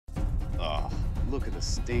look at the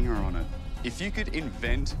stinger on it. If you could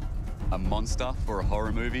invent a monster for a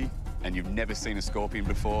horror movie and you've never seen a scorpion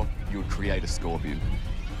before, you would create a scorpion.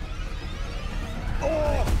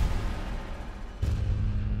 Oh!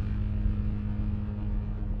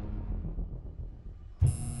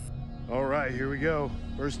 All right, here we go.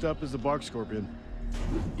 First up is the bark scorpion.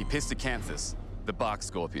 Epistocanthus, the bark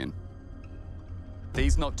scorpion.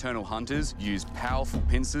 These nocturnal hunters use powerful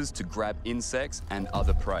pincers to grab insects and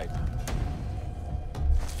other prey.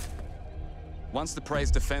 Once the prey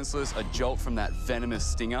is defenseless, a jolt from that venomous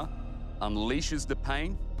stinger unleashes the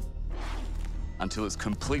pain until it's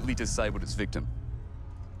completely disabled its victim.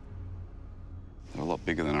 They're a lot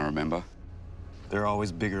bigger than I remember. They're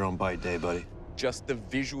always bigger on bite day, buddy. Just the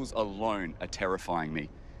visuals alone are terrifying me.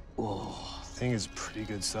 Oh, thing is pretty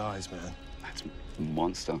good size, man. That's a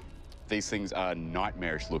monster. These things are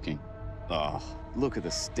nightmarish looking. Oh, look at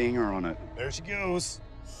the stinger on it. There she goes.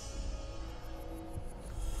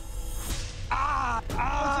 Ah!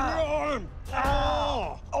 Ah! What's in your arm?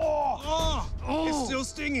 Oh! Oh! Oh! Oh! It's still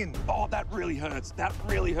stinging. Oh, that really hurts. That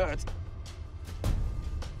really hurts.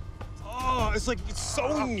 Oh, it's like a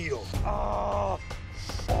sewing needle. Oh!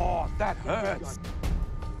 Oh, that hurts.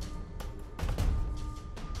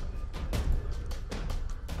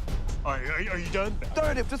 All right, are you done?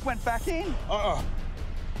 Dude, it just went back in. All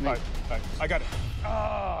right, I got it.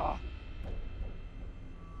 Ah!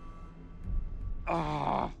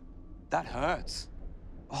 Ah! That hurts.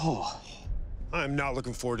 Oh. I'm not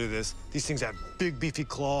looking forward to this. These things have big, beefy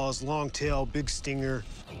claws, long tail, big stinger.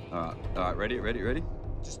 All right, ready?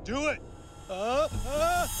 Just do it. Are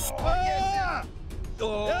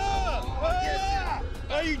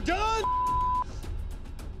you done?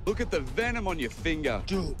 Look at the venom on your finger.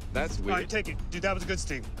 Dude. That's weird. All right, take it. Dude, that was a good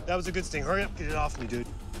sting. That was a good sting. Hurry up, get it off me, dude.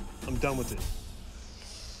 I'm done with it.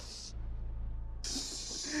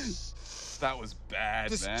 That was bad,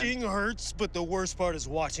 The man. sting hurts, but the worst part is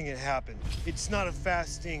watching it happen. It's not a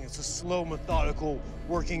fast sting. It's a slow, methodical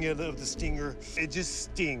working of the stinger. It just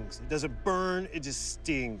stings. It doesn't burn, it just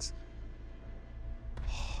stings.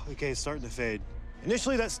 Okay, it's starting to fade.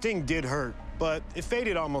 Initially, that sting did hurt, but it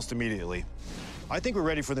faded almost immediately. I think we're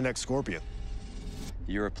ready for the next scorpion.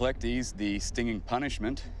 Europlectes, the stinging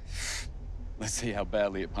punishment. Let's see how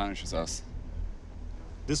badly it punishes us.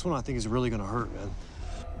 This one I think is really gonna hurt, man.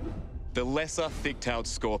 The lesser thick-tailed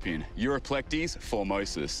scorpion, Europlectes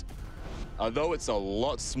formosus. Although it's a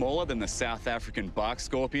lot smaller than the South African bark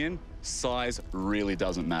scorpion, size really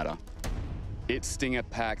doesn't matter. Its stinger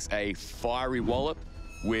packs a fiery wallop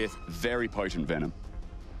with very potent venom.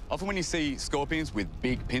 Often when you see scorpions with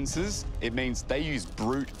big pincers, it means they use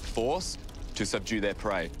brute force to subdue their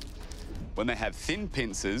prey. When they have thin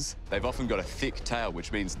pincers, they've often got a thick tail,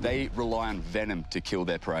 which means they rely on venom to kill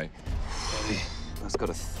their prey. It's got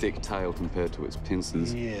a thick tail compared to its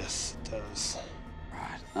pincers. Yes, it does.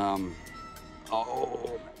 Right.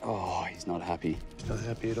 Oh, he's not happy. He's not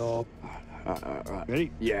happy at all. Right.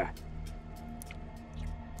 Ready? Yeah.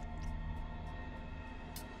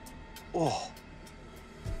 Oh.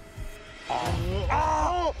 Oh!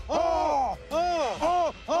 Oh! Oh!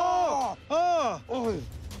 Oh! Oh! Oh!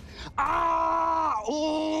 Ah!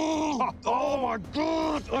 Oh! Oh my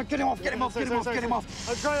God! Oh, get him off! Get him off! Get him off! Get him off!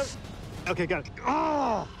 I'm trying to... Okay, got it.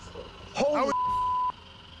 Ah! Holy!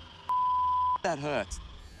 That hurts.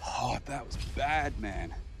 Oh, that was bad,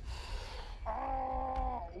 man.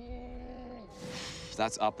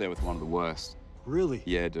 That's up there with one of the worst. Really?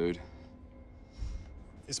 Yeah, dude.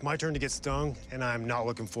 It's my turn to get stung, and I'm not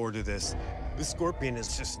looking forward to this. This scorpion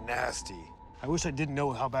is just nasty. I wish I didn't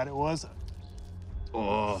know how bad it was.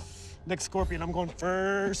 Oh. Next scorpion, I'm going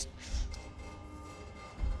first.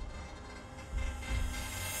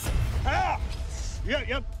 Ah!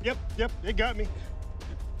 Yep, it got me.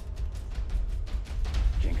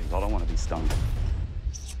 Jenkins, I don't want to be stung.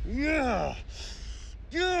 Yeah!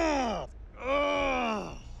 Yeah!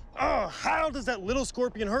 Oh, how does that little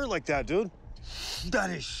scorpion hurt like that, dude?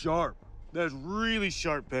 That is sharp. That is really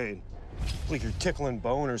sharp pain. Like you're tickling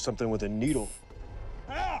bone or something with a needle.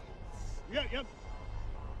 Ah! Yep.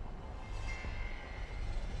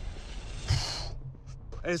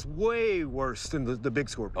 It's way worse than the big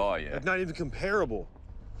scorpion. Oh, yeah. Like, not even comparable.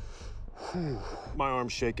 Whew. My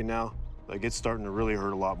arm's shaking now. Like, it's starting to really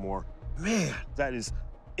hurt a lot more. Man, that is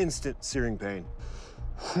instant searing pain.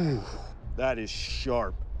 Whew. That is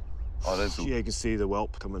sharp. Oh, that's... Yeah, you can see the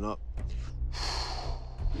whelp coming up.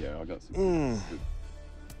 Yeah, I got some.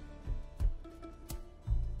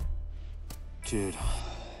 Dude.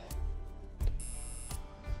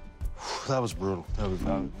 That was brutal.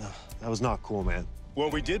 That was not cool, man. Well,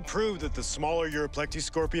 we did prove that the smaller Europlectes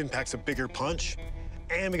scorpion packs a bigger punch,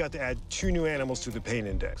 and we got to add 2 new animals to the pain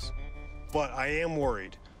index. But I am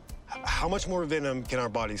worried. How much more venom can our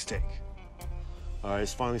bodies take? All right,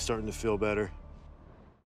 it's finally starting to feel better.